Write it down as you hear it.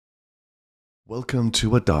Welcome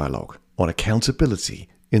to a dialogue on accountability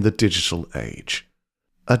in the digital age.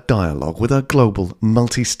 A dialogue with our global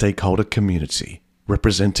multi-stakeholder community,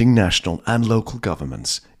 representing national and local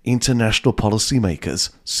governments, international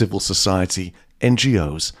policymakers, civil society,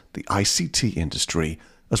 NGOs, the ICT industry,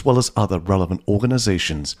 as well as other relevant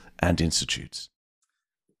organizations and institutes.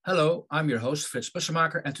 Hello, I'm your host Frits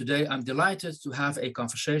Bussemaker, and today I'm delighted to have a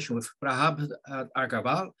conversation with Prabhat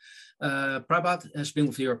Agarwal. Prabhat has been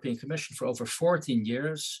with the European Commission for over 14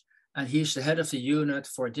 years, and he's the head of the unit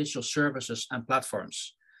for digital services and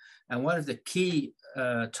platforms. And one of the key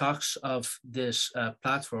tasks of this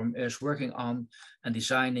platform is working on and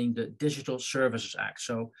designing the Digital Services Act.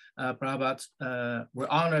 So Prabhat, we're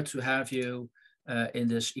honored to have you in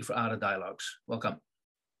this IFRA Dialogues. Welcome.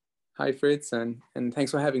 Hi, Fritz, and thanks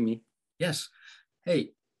for having me. Yes.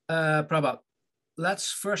 Hey, Prabhat,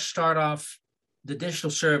 let's first start off the Digital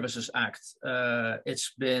Services Act.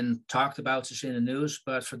 It's been talked about, it's in the news,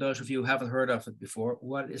 but for those of you who haven't heard of it before,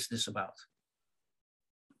 what is this about?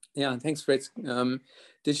 Yeah, thanks, Fritz.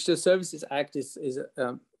 Digital Services Act is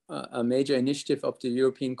a major initiative of the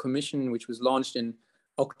European Commission, which was launched in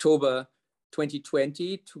October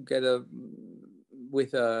 2020 together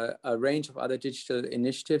with a range of other digital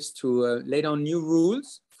initiatives to lay down new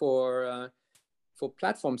rules for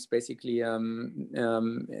platforms, basically,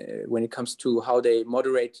 when it comes to how they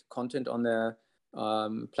moderate content on their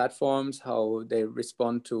platforms, how they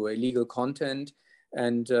respond to illegal content,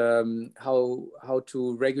 and how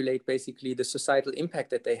to regulate basically the societal impact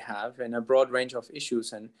that they have in a broad range of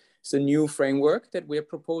issues. And it's a new framework that we're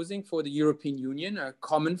proposing for the European Union, a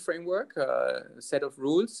common framework, a set of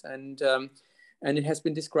rules, and it has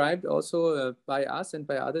been described also by us and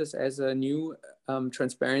by others as a new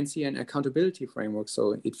transparency and accountability framework.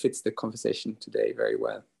 So it fits the conversation today very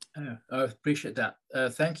well. I appreciate that.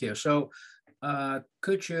 Thank you. So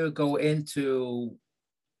could you go into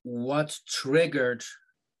what triggered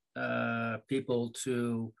people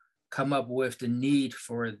to come up with the need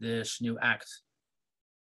for this new act?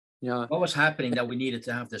 Yeah. What was happening that we needed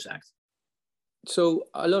to have this act? So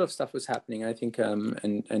a lot of stuff was happening, I think,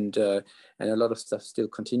 and a lot of stuff still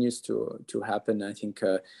continues to happen. I think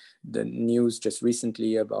the news just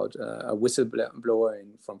recently about a whistleblower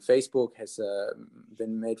from Facebook has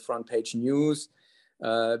been made front page news,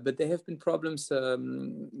 but there have been problems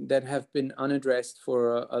that have been unaddressed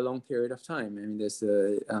for a long period of time. I mean, there's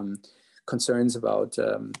concerns about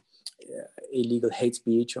illegal hate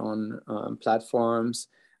speech on platforms,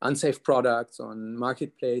 unsafe products on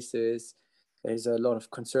marketplaces. There's a lot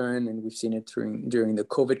of concern, and we've seen it during the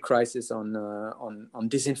COVID crisis on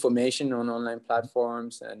disinformation on online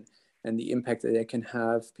platforms and the impact that they can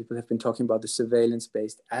have. People have been talking about the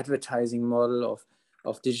surveillance-based advertising model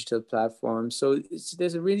of digital platforms. So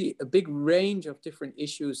there's a big range of different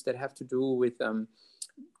issues that have to do with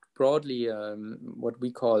broadly what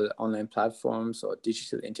we call online platforms or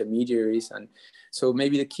digital intermediaries. And so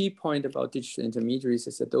maybe the key point about digital intermediaries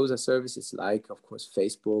is that those are services like, of course,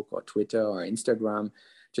 Facebook or Twitter or Instagram,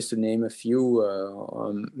 just to name a few,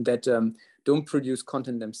 that don't produce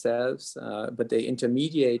content themselves, but they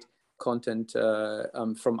intermediate content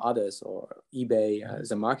from others. Or eBay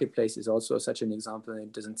as a marketplace is also such an example.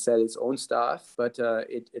 It doesn't sell its own stuff, but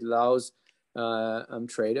it allows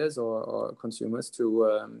traders or consumers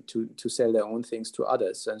to sell their own things to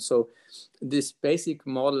others. And so this basic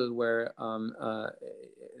model where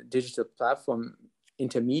digital platform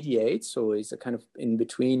intermediates, so it's a kind of in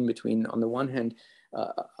between on the one hand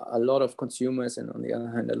a lot of consumers and on the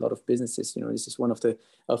other hand a lot of businesses. This is one of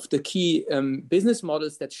the key business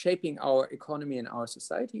models that's shaping our economy and our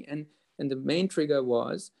society. And the main trigger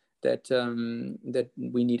was that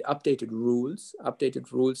we need updated rules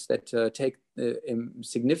that take the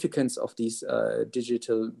significance of these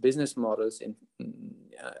digital business models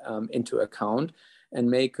into account and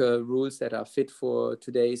make rules that are fit for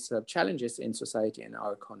today's challenges in society and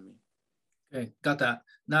our economy. Okay, got that.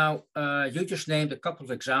 Now, you just named a couple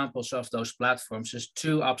of examples of those platforms. There's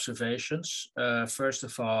two observations. First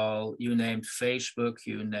of all, you named Facebook,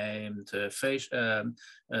 you named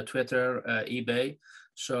Twitter, eBay.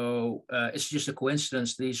 So it's just a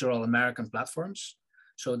coincidence these are all American platforms.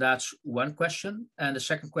 So that's one question. And the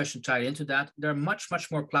second question tied into that, there are much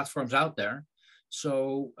more platforms out there.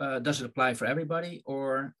 So does it apply for everybody,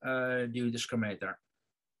 or do you discriminate there?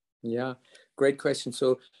 Yeah, great question.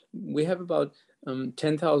 So we have about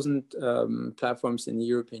 10,000 platforms in the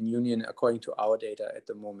European Union, according to our data at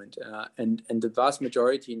the moment. And the vast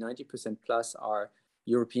majority, 90% plus, are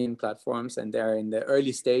European platforms, and they're in the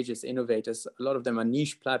early stages, innovators. A lot of them are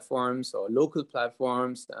niche platforms or local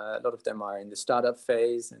platforms. A lot of them are in the startup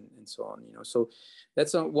phase and so on. So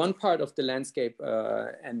that's one part of the landscape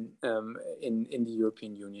in the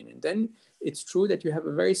European Union. And then it's true that you have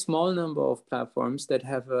a very small number of platforms that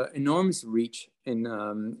have enormous reach in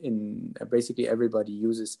basically everybody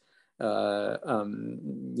uses the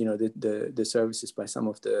services by some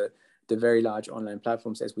of the very large online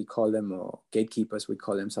platforms, as we call them, or gatekeepers, we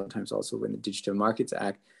call them sometimes also in the Digital Markets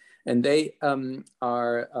Act. And they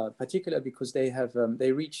are particular because they have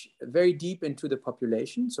they reach very deep into the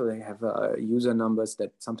population. So they have user numbers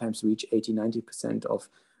that sometimes reach 80–90% of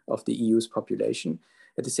the EU's population.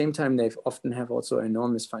 At the same time, they often have also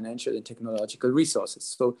enormous financial and technological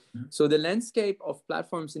resources. So the landscape of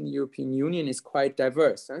platforms in the European Union is quite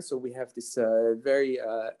diverse. So we have this very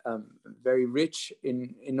rich,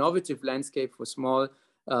 innovative landscape for small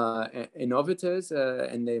innovators,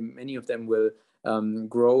 and many of them will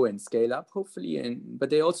grow and scale up, hopefully. But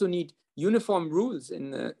they also need uniform rules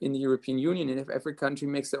in the European Union. And if every country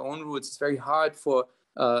makes their own rules, it's very hard for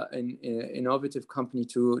an innovative company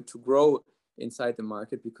to grow inside the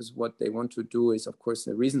market, because what they want to do is, of course,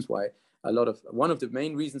 one of the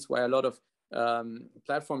main reasons why a lot of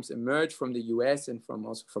platforms emerge from the US and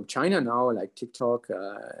also from China now, like TikTok,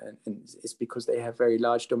 and is because they have very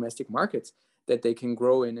large domestic markets that they can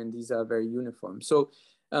grow in, and these are very uniform. So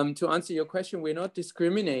to answer your question, we're not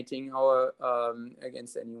discriminating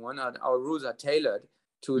against anyone. Our rules are tailored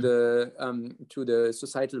to the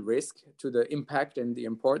societal risk, to the impact and the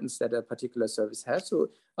importance that a particular service has.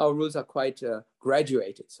 So our rules are quite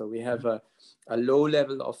graduated. So we have a low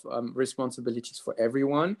level of responsibilities for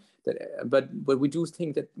everyone. But we do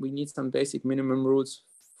think that we need some basic minimum rules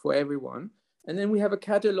for everyone. And then we have a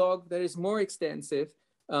catalog that is more extensive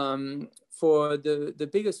for the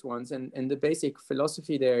biggest ones. And the basic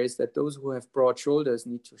philosophy there is that those who have broad shoulders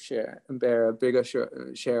need to bear a bigger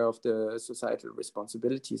share of the societal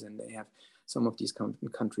responsibilities. And they have some of these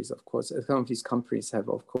countries, of course, some of these countries have,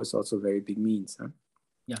 of course, also very big means. Huh?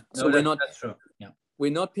 Yeah, no, so that's true. Yeah.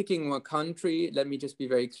 We're not picking one country. Let me just be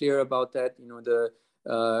very clear about that.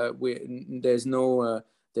 There's no...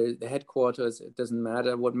 the headquarters, it doesn't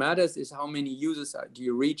matter. What matters is how many users do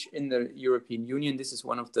you reach in the European Union. This is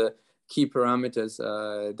one of the key parameters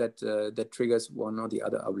that triggers one or the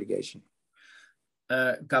other obligation.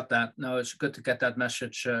 Got that. No, it's good to get that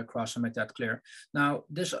message across and make that clear. Now,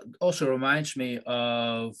 this also reminds me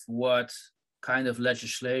of what kind of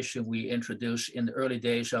legislation we introduced in the early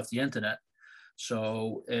days of the internet.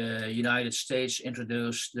 So United States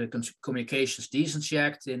introduced the Communications Decency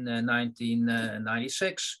Act in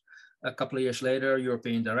 1996. A couple of years later,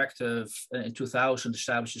 European Directive in 2000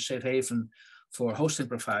 established a safe haven for hosting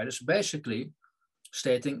providers, basically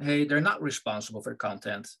stating, hey, they're not responsible for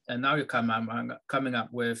content. And now you're coming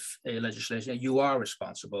up with a legislation, you are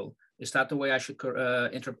responsible. Is that the way I should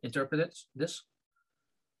interpret this?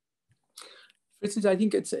 For instance, I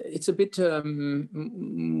think it's a bit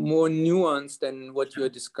more nuanced than what you're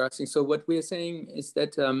discussing. So what we're saying is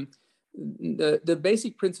that the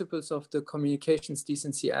basic principles of the Communications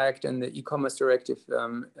Decency Act and the E-Commerce Directive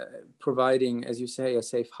providing, as you say, a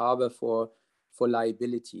safe harbor for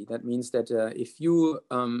liability. That means that if you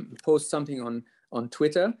post something on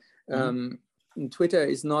Twitter, Twitter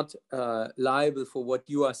is not liable for what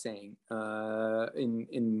you are saying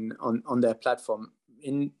on their platform.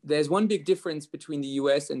 There's one big difference between the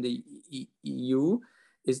US and the EU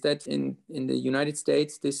is that in the United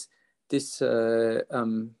States, this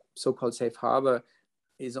so-called safe harbor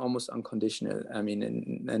is almost unconditional. I mean,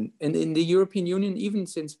 and in the European Union, even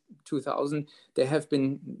since 2000,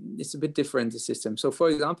 it's a bit different, the system. So for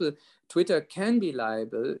example, Twitter can be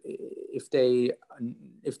liable if they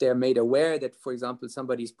are made aware that, for example,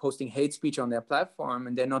 somebody is posting hate speech on their platform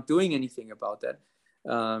and they're not doing anything about that.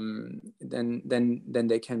 Then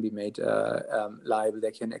they can be made liable.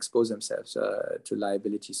 They can expose themselves to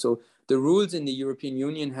liability. So the rules in the European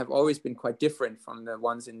Union have always been quite different from the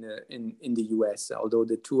ones in the US, although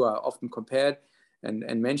the two are often compared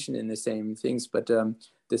and mentioned in the same things. But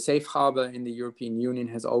the safe harbor in the European Union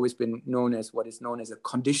has always been known as what is known as a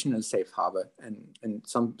conditional safe harbor, and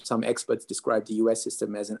some experts describe the US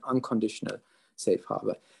system as an unconditional safe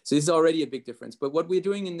harbor. So this is already a big difference. But what we're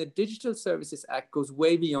doing in the Digital Services Act goes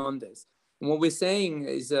way beyond this. And what we're saying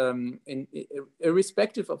is,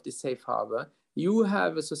 irrespective of the safe harbor, you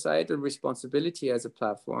have a societal responsibility as a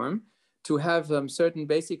platform to have certain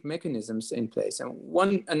basic mechanisms in place. And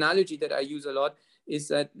one analogy that I use a lot is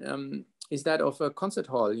that of a concert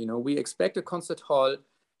hall. We expect a concert hall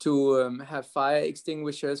have fire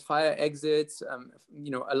extinguishers, fire exits,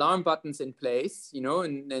 alarm buttons in place,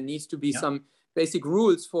 and there needs to be some basic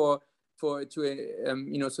rules so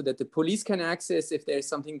that the police can access if there's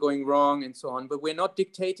something going wrong and so on. But we're not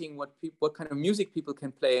dictating what kind of music people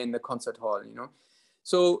can play in the concert hall,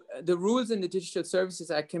 So the rules in the Digital Services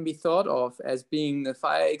Act can be thought of as being the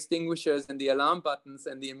fire extinguishers and the alarm buttons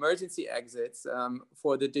and the emergency exits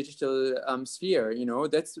for the digital sphere.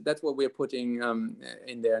 That's what we're putting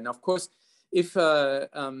in there. And of course, if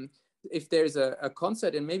there's a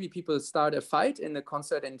concert and maybe people start a fight in the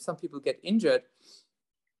concert and some people get injured,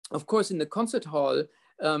 of course, in the concert hall,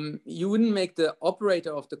 you wouldn't make the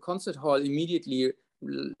operator of the concert hall immediately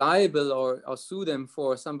liable or sue them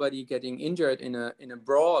for somebody getting injured in a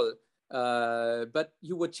brawl, but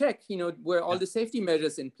you would check, were all the safety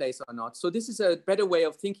measures in place or not. So this is a better way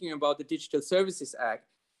of thinking about the Digital Services Act.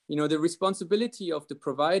 The responsibility of the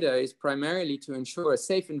provider is primarily to ensure a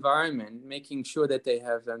safe environment, making sure that they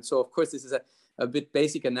have. And so, of course, this is a bit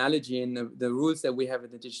basic analogy, and the rules that we have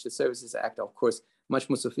in the Digital Services Act are, of course, much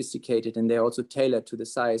more sophisticated, and they're also tailored to the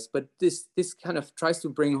size. But this kind of tries to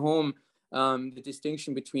bring home the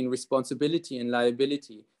distinction between responsibility and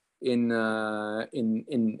liability in the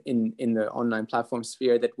online platform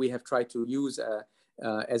sphere that we have tried to use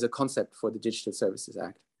as a concept for the Digital Services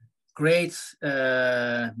Act. Great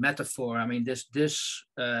metaphor. I mean, this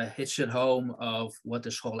hits it home of what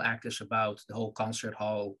this whole act is about, the whole concert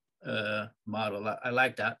hall model. I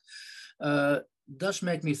like that. Does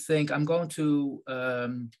make me think. I'm going to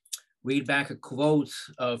read back a quote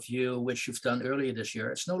of you, which you've done earlier this year.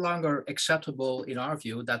 It's no longer acceptable, in our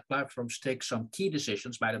view, that platforms take some key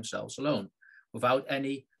decisions by themselves alone, without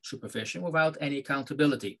any supervision, without any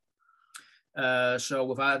accountability. So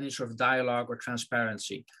without any sort of dialogue or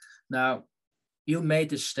transparency. Now, you made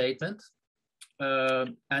this statement,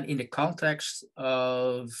 and in the context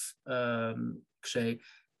of, say,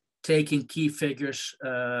 taking key figures,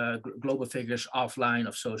 global figures offline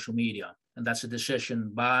of social media. And that's a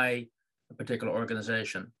decision by a particular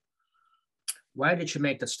organization. Why did you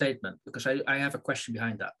make that statement? Because I have a question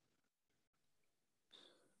behind that.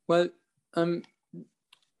 Well,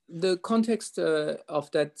 the context of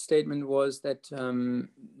that statement was that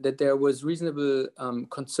that there was reasonable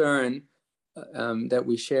concern that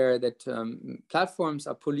we share that platforms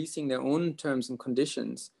are policing their own terms and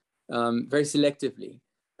conditions very selectively.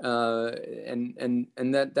 And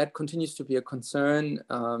that continues to be a concern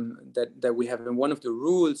that we have. And one of the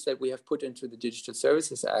rules that we have put into the Digital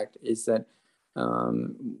Services Act is that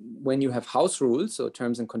when you have house rules, so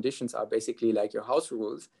terms and conditions are basically like your house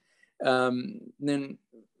rules, then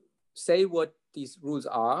say what these rules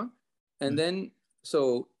are, and then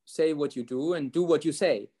so say what you do and do what you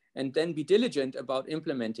say, and then be diligent about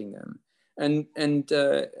implementing them. And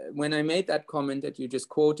when I made that comment that you just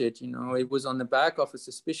quoted, it was on the back of a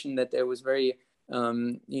suspicion that there was very,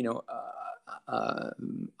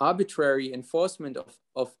 arbitrary enforcement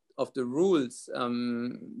of the rules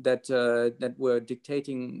that were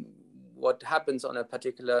dictating what happens on a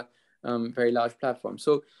particular very large platform.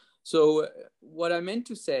 So what I meant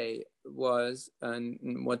to say was, and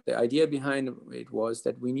what the idea behind it was,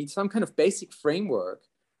 that we need some kind of basic framework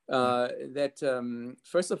that,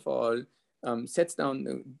 first of all, sets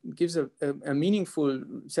down, gives a meaningful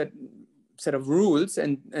set of rules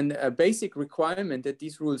and a basic requirement that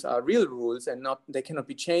these rules are real rules and they cannot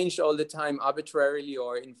be changed all the time arbitrarily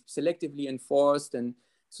or selectively enforced. And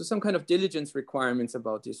so some kind of diligence requirements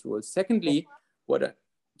about these rules. Secondly, go ahead.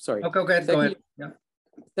 Yeah.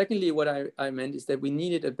 Secondly, what I meant is that we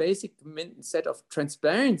needed a basic set of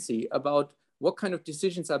transparency about what kind of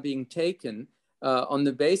decisions are being taken on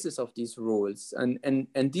the basis of these rules, and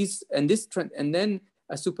then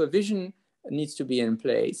a supervision needs to be in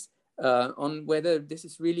place on whether this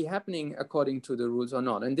is really happening according to the rules or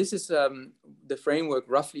not. And this is the framework,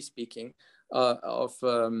 roughly speaking, of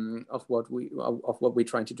what we're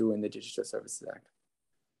trying to do in the Digital Services Act.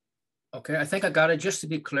 Okay, I think I got it. Just to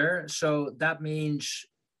be clear, so that means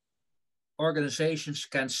organizations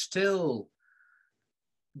can still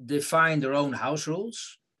define their own house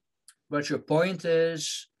rules. But your point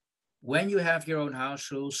is, when you have your own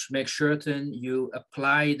house rules, make certain you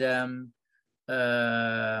apply them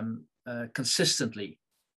consistently,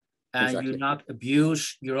 and exactly. you not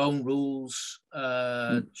abuse your own rules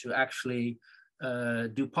to actually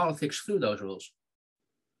do politics through those rules.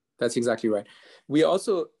 That's exactly right. We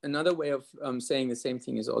also, another way of saying the same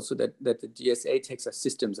thing is also that the DSA takes a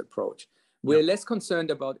systems approach. We're less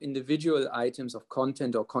concerned about individual items of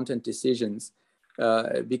content or content decisions,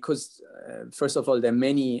 because first of all, there are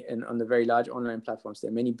many, and on the very large online platforms,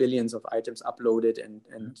 there are many billions of items uploaded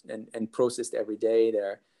and processed every day.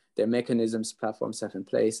 There There are mechanisms platforms have in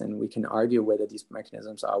place, and we can argue whether these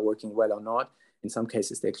mechanisms are working well or not. In some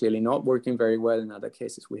cases, they're clearly not working very well. In other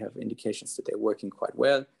cases, we have indications that they're working quite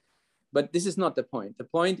well. But this is not the point. The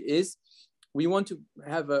point is we want to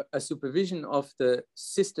have a supervision of the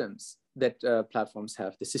systems that platforms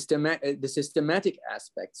have, the systematic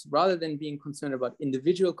aspects, rather than being concerned about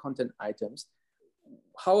individual content items.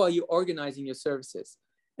 How are you organizing your services?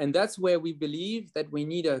 And that's where we believe that we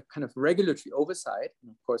need a kind of regulatory oversight.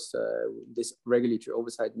 And of course, this regulatory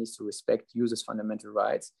oversight needs to respect users' fundamental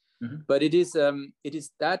rights. Mm-hmm. But it is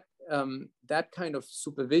that kind of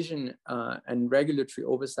supervision and regulatory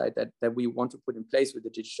oversight that we want to put in place with the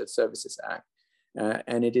Digital Services Act.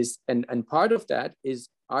 And part of that is,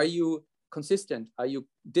 are you consistent? Are you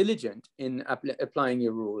diligent in applying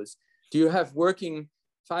your rules? Do you have working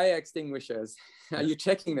fire extinguishers? Are you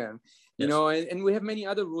checking them? You know, and we have many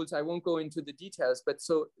other rules. I won't go into the details, but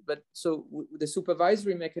so the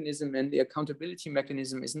supervisory mechanism and the accountability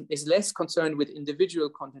mechanism is less concerned with individual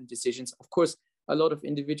content decisions. Of course, a lot of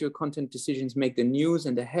individual content decisions make the news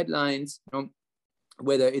and the headlines, you know,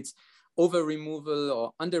 whether it's over removal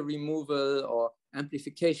or under removal or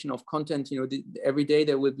amplification of content. You know, every day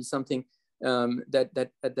there will be something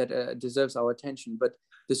that deserves our attention. But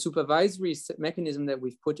the supervisory mechanism that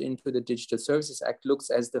we've put into the Digital Services Act looks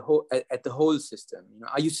at the whole system. You know,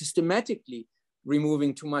 are you systematically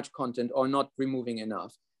removing too much content or not removing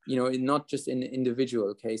enough? You know, not just in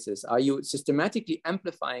individual cases. Are you systematically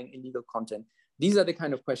amplifying illegal content? These are the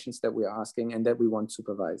kind of questions that we are asking and that we want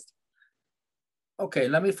supervised. Okay,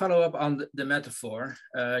 let me follow up on the metaphor,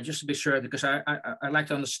 just to be sure, because I'd like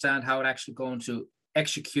to understand how it's actually going to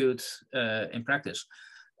execute in practice.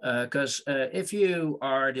 Because if you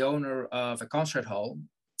are the owner of a concert hall,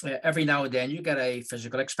 every now and then you get a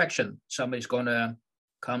physical inspection. Somebody's going to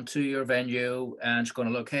come to your venue and it's going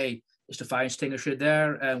to look, hey, is the fire extinguisher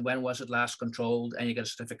there? And when was it last controlled? And you get a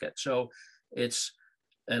certificate. So it's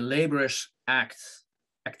a laborious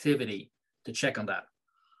activity to check on that.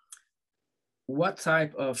 What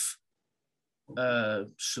type of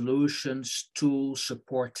solutions, tools,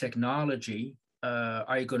 support technology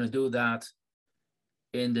are you going to do that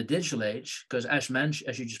in the digital age? Because as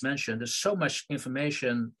you just mentioned, there's so much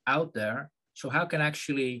information out there. So how can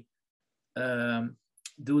actually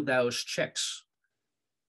do those checks?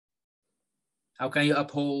 How can you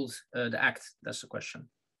uphold the act? That's the question.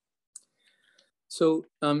 So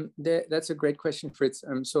that's a great question, Fritz.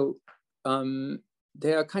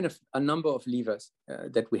 There are kind of a number of levers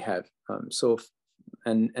that we have.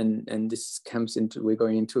 And this comes into, we're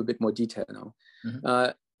going into a bit more detail now. Mm-hmm.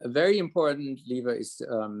 A very important lever is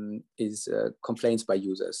complaints by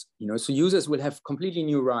users. You know, so users will have completely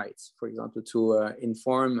new rights, for example, to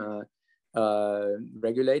inform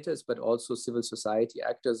regulators, but also civil society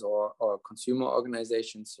actors or consumer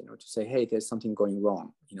organizations. You know, to say, hey, there's something going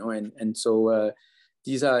wrong. You know, and so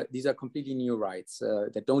these are completely new rights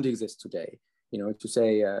that don't exist today. You know, to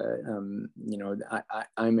say, you know,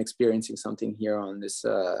 I'm experiencing something here on this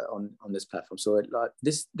platform. So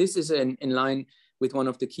this is in line with one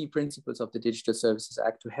of the key principles of the Digital Services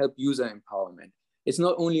Act to help user empowerment. It's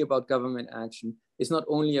not only about government action. It's not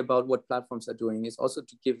only about what platforms are doing. It's also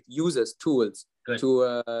to give users tools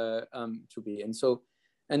to be. And so,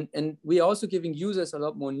 and we're also giving users a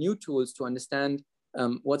lot more new tools to understand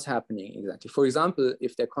what's happening exactly. For example,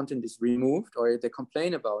 if their content is removed or if they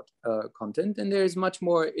complain about content, then there is much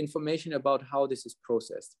more information about how this is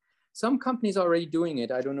processed. Some companies are already doing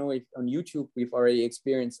it. I don't know if on YouTube we've already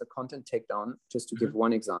experienced a content takedown, just to give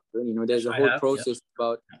one example. You know, there's a whole process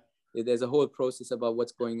about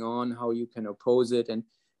what's going on, how you can oppose it.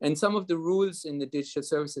 And some of the rules in the Digital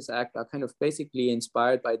Services Act are kind of basically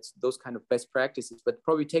inspired by those kind of best practices, but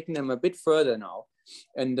probably taking them a bit further now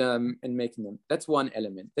and making them. That's one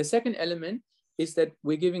element. The second element is that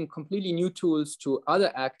we're giving completely new tools to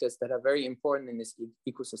other actors that are very important in this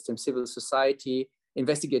ecosystem: civil society,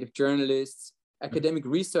 investigative journalists, academic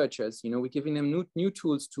researchers. You know, we're giving them new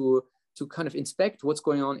tools to kind of inspect what's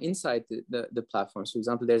going on inside the platforms. For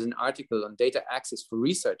example, there's an article on data access for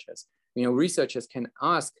researchers. You know, researchers can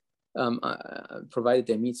ask, provided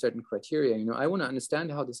they meet certain criteria, you know, I want to understand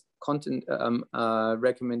how this content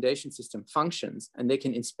recommendation system functions, and they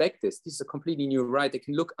can inspect this. This is a completely new right. They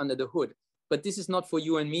can look under the hood. But this is not for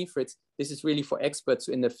you and me, Fritz. This is really for experts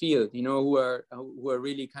in the field, you know, who are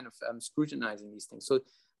really kind of scrutinizing these things. So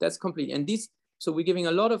that's complete. And so we're giving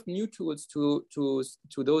a lot of new tools to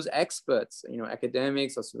those experts, you know,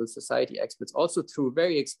 academics or civil society experts, also through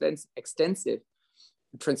very extensive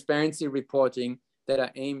transparency reporting that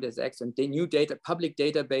are aimed as excellent new public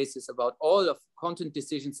databases about all of content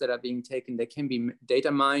decisions that are being taken. They can be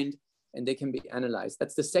data mined and they can be analyzed.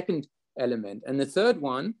 That's the second element. And the third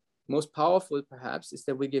one, most powerful perhaps, is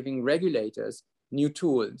that we're giving regulators new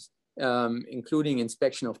tools, including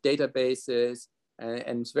inspection of databases,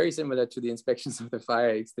 and it's very similar to the inspections of the fire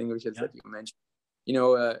extinguishers that you mentioned.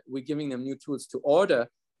 We're giving them new tools to order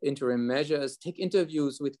interim measures, take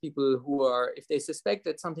interviews with people who are, if they suspect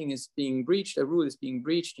that something is being breached, a rule is being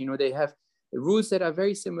breached, they have rules that are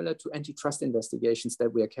very similar to antitrust investigations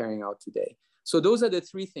that we are carrying out today. So those are the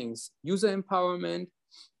three things: user empowerment,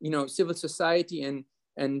 civil society and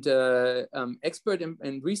expert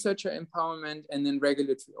and researcher empowerment, and then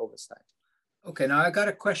regulatory oversight. Okay, now I got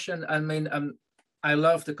a question. I mean, I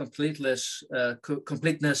love the completeness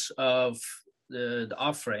of the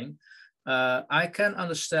offering. I can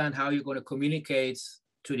understand how you're going to communicate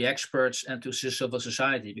to the experts and to civil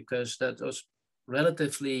society, because that was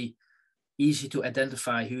relatively easy to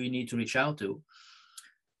identify who you need to reach out to.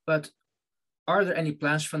 But are there any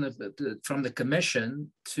plans from the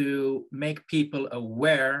Commission to make people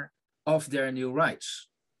aware of their new rights?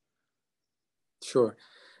 Sure.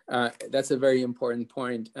 That's a very important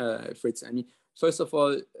point, Fritz. I mean, first of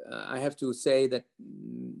all, I have to say that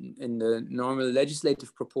in the normal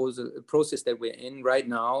legislative process that we're in right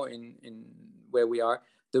now, in where we are,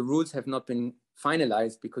 the rules have not been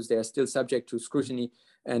finalized because they are still subject to scrutiny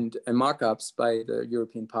and markups by the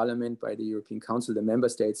European Parliament, by the European Council, the member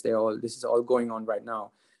states. This is all going on right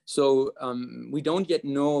now. So we don't yet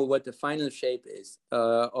know what the final shape is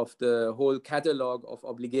of the whole catalog of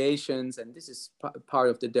obligations, and this is part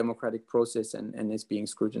of the democratic process and is being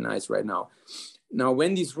scrutinized right now. Now,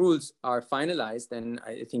 when these rules are finalized, and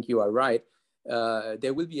I think you are right,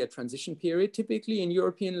 there will be a transition period typically in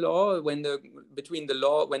European law between the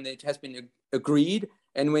law when it has been agreed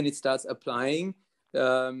and when it starts applying.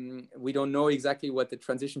 We don't know exactly what the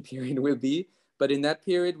transition period will be, but in that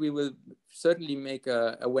period we will certainly make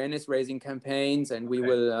awareness raising campaigns, and we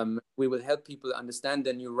will help people understand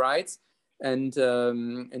their new rights, and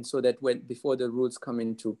so that before the rules come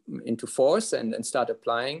into force and start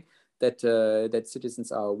applying, that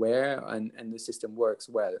citizens are aware and the system works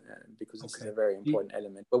well, because this is a very important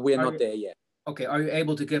element. But we are not there yet. Okay, are you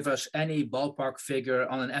able to give us any ballpark figure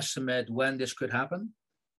on an estimate when this could happen?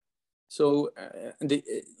 So,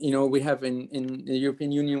 we have in the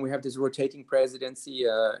European Union, we have this rotating presidency,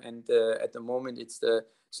 and at the moment it's the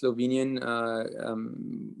Slovenian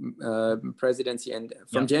presidency, and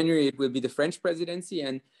from January it will be the French presidency,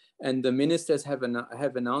 and the ministers have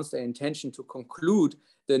announced their intention to conclude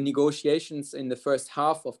the negotiations in the first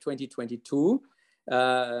half of 2022,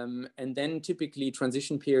 and then typically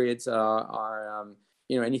transition periods are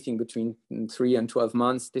anything between 3 and 12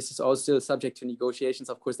 months. This is all still subject to negotiations.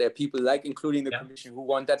 Of course, there are people including the Commission, who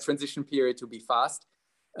want that transition period to be fast,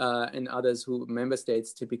 and others member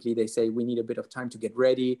states, typically they say we need a bit of time to get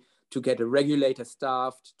ready, to get a regulator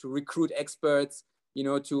staffed, to recruit experts,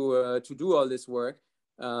 to do all this work.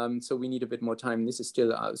 So we need a bit more time. This is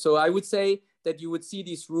still so I would say that you would see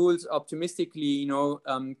these rules optimistically,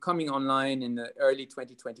 coming online in the early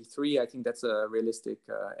 2023. I think that's a realistic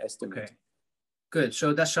estimate. Okay. Good.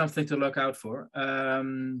 So that's something to look out for.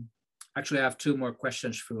 Actually, I have two more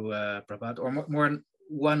questions for Prabhat, or more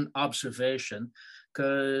one observation,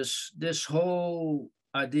 because this whole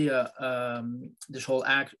idea, this whole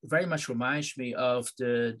act very much reminds me of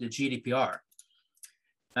the GDPR.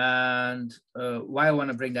 And why I want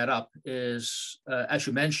to bring that up is, as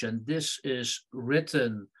you mentioned, this is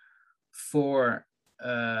written for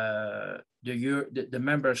the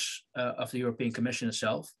members of the European Commission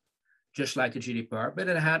itself, just like the GDPR, but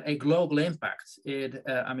it had a global impact.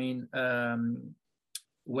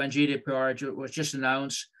 When GDPR was just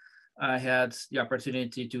announced, I had the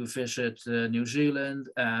opportunity to visit New Zealand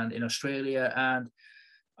and in Australia, and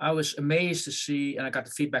I was amazed to see, and I got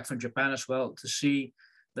the feedback from Japan as well, to see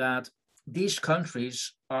that these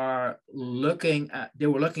countries were looking at the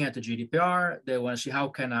GDPR. They want to see, how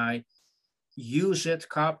can I use it,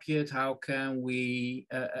 copy it, how can we,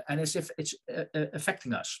 and as if it's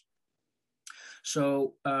affecting us.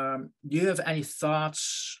 So do you have any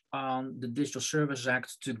thoughts on the Digital Services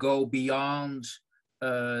Act to go beyond,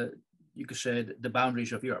 you could say, the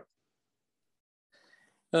boundaries of Europe?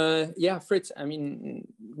 Yeah, Fritz, I mean,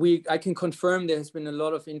 I can confirm there has been a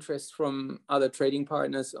lot of interest from other trading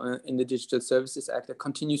partners in the Digital Services Act. There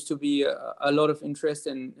continues to be a lot of interest,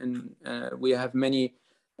 and we have many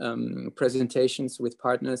presentations with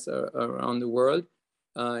partners around the world,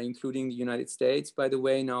 including the United States, by the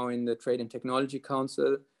way, now in the Trade and Technology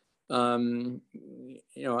Council. I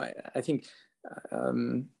think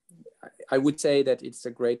I would say that it's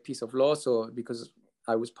a great piece of law. So because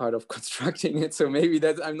I was part of constructing it, so maybe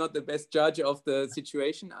that I'm not the best judge of the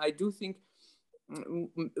situation. I do think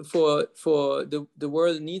for the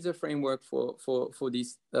world needs a framework for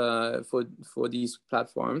these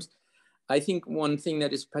platforms. I think one thing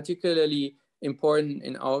that is particularly important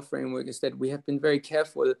in our framework is that we have been very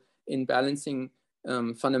careful in balancing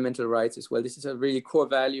fundamental rights as well. This is a really core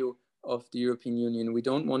value of the European Union. We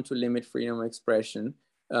don't want to limit freedom of expression.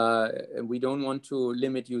 We don't want to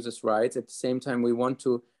limit users' rights. At the same time, we want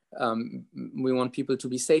people to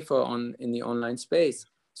be safer in the online space.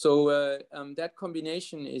 So that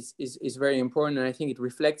combination is very important, and I think it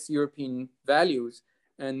reflects European values.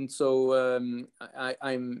 And so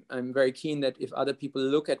I'm very keen that if other people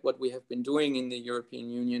look at what we have been doing in the European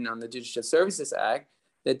Union on the Digital Services Act,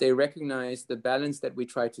 that they recognize the balance that we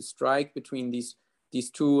try to strike between these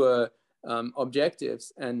two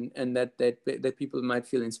objectives, and that people might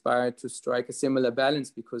feel inspired to strike a similar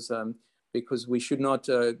balance, because we should not,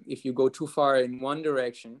 if you go too far in one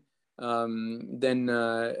direction, then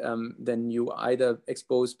you either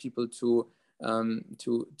expose people to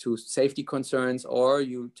safety concerns, or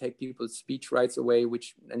you take people's speech rights away,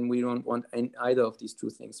 and we don't want either of these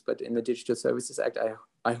two things. But in the Digital Services Act,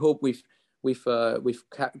 I hope we've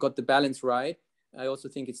got the balance right. I also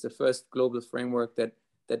think it's the first global framework that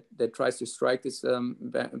tries to strike this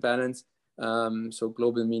balance. So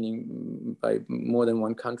global meaning by more than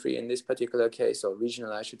one country in this particular case, or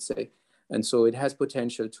regional, I should say. And so it has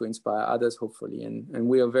potential to inspire others, hopefully. And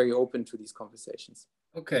we are very open to these conversations.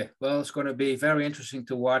 Okay, well, it's going to be very interesting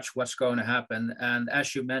to watch what's going to happen. And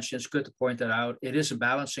as you mentioned, it's good to point that out. It is a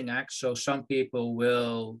balancing act. So some people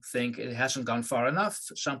will think it hasn't gone far enough.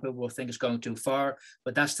 Some people will think it's going too far,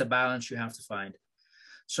 but that's the balance you have to find.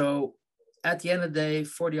 So at the end of the day,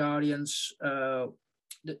 for the audience, the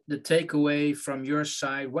takeaway from your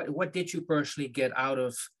side, what did you personally get out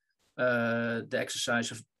of the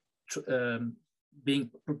exercise of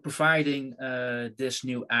providing this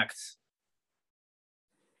new act?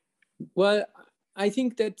 Well, I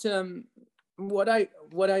think that what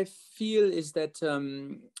I feel is that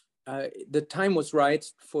the time was right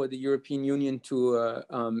for the European Union to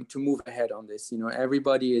move ahead on this. You know,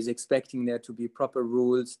 everybody is expecting there to be proper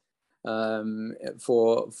rules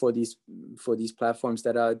for these platforms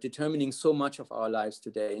that are determining so much of our lives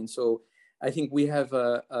today. And so I think we have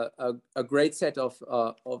a great set of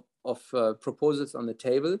proposals on the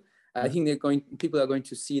table. I think people are going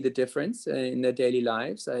to see the difference in their daily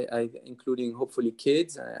lives, including hopefully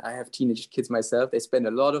kids. I have teenage kids myself. They spend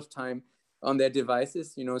a lot of time on their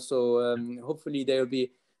devices, you know, so hopefully they'll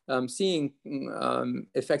be seeing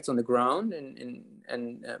effects on the ground,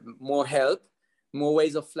 and more help, more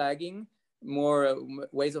ways of flagging, more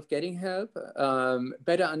ways of getting help,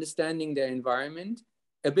 better understanding their environment,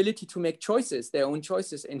 ability to make choices, their own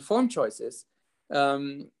choices, informed choices,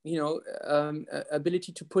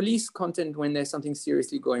 ability to police content when there's something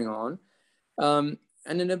seriously going on,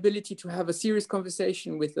 and an ability to have a serious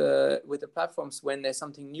conversation with the platforms when there's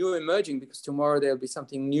something new emerging, because tomorrow there'll be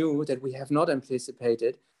something new that we have not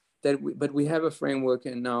anticipated, but we have a framework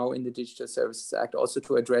now in the Digital Services Act also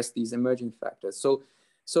to address these emerging factors.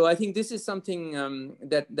 So I think this is something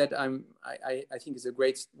that I think is a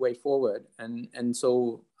great way forward, and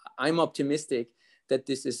so I'm optimistic that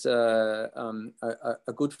this is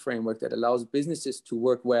a good framework that allows businesses to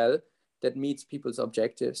work well, that meets people's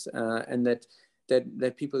objectives, and that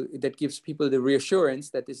gives people the reassurance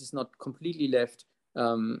that this is not completely left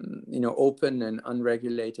open and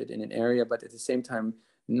unregulated in an area, but at the same time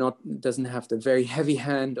doesn't have the very heavy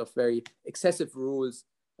hand of very excessive rules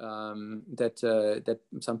that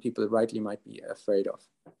some people rightly might be afraid of.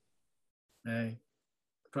 Hey,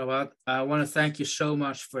 Prabhat, I want to thank you so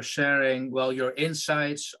much for sharing, your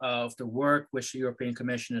insights of the work which the European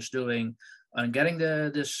Commission is doing on getting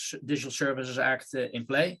this Digital Services Act in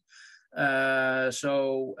play.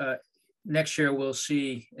 So next year we'll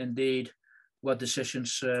see indeed what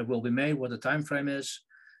decisions will be made, what the time frame is.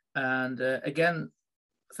 And again,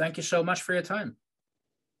 thank you so much for your time.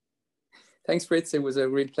 Thanks, Fritz. It was a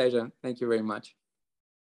real pleasure. Thank you very much.